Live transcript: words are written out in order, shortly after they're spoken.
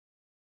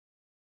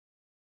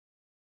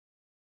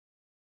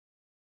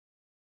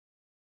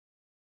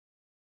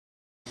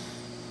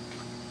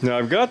Now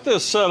I've got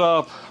this set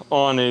up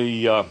on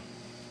a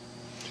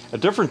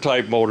different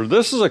type motor.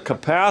 This is a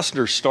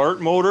capacitor start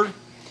motor.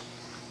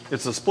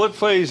 It's a split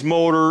phase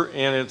motor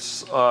and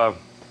it's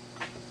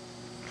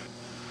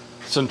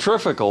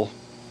centrifugal.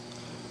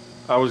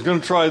 I was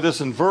going to try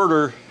this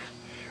inverter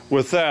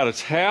with that.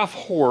 It's half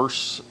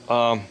horse.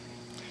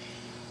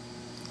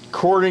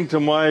 According to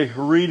my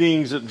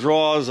readings, it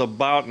draws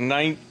about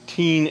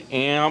 19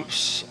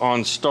 amps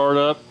on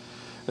startup,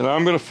 and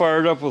I'm going to fire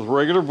it up with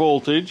regular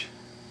voltage.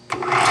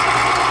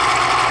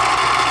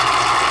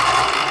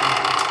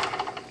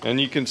 And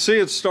you can see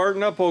it's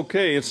starting up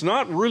okay. It's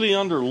not really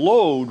under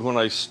load when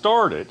I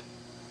start it.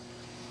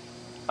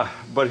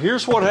 But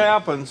here's what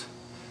happens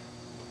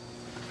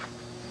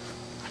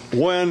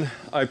when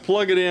I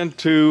plug it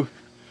into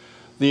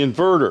the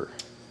inverter.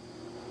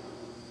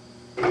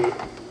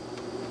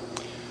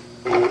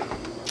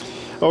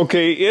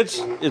 Okay,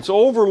 it's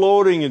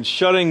overloading and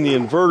shutting the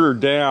inverter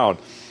down.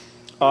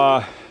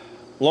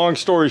 Long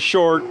story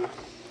short,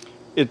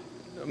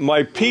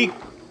 my peak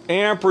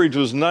amperage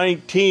was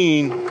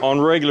 19 on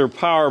regular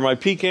power. My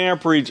peak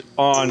amperage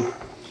on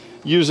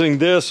using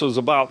this was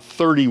about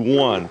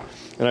 31,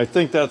 and I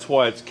think that's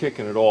why it's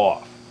kicking it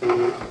off.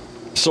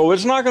 So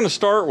it's not going to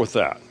start with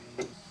that.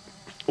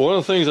 One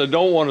of the things I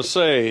don't want to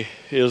say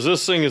is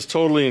this thing is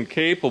totally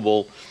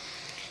incapable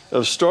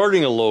of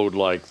starting a load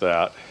like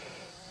that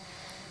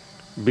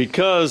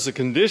because the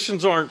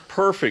conditions aren't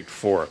perfect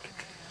for it.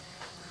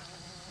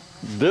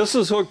 This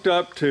is hooked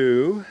up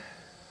to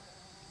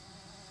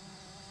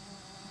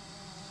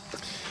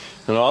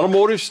an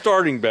automotive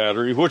starting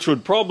battery, which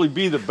would probably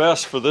be the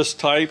best for this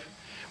type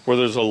where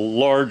there's a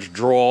large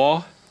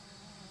draw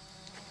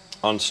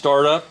on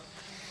startup.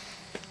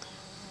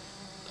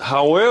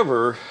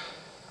 However,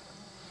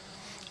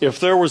 if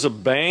there was a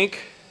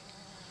bank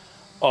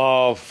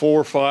of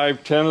 4,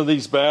 5, 10 of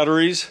these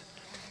batteries,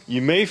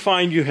 you may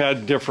find you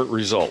had different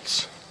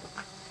results.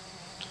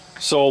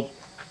 So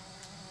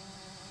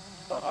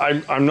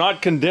I'm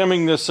not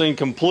condemning this thing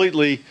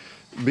completely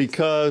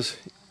because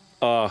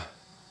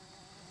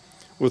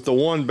with the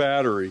one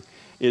battery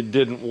it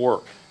didn't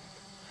work.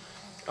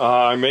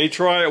 I may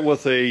try it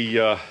with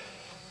a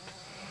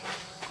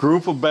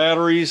group of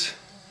batteries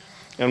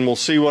and we'll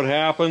see what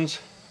happens.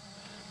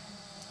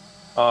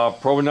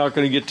 Probably not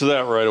going to get to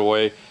that right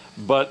away,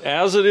 but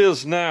as it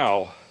is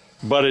now,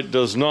 but it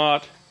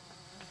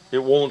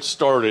won't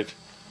start it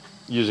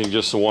using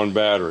just the one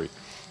battery.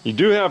 You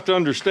do have to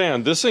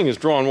understand this thing is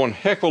drawing one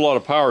heck of a lot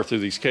of power through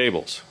these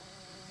cables.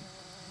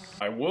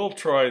 I will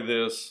try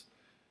this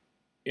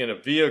in a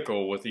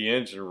vehicle with the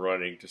engine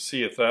running to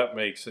see if that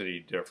makes any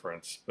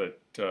difference, but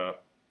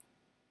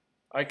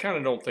I kind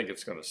of don't think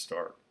it's going to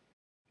start.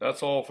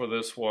 That's all for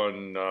this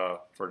one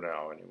for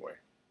now anyway.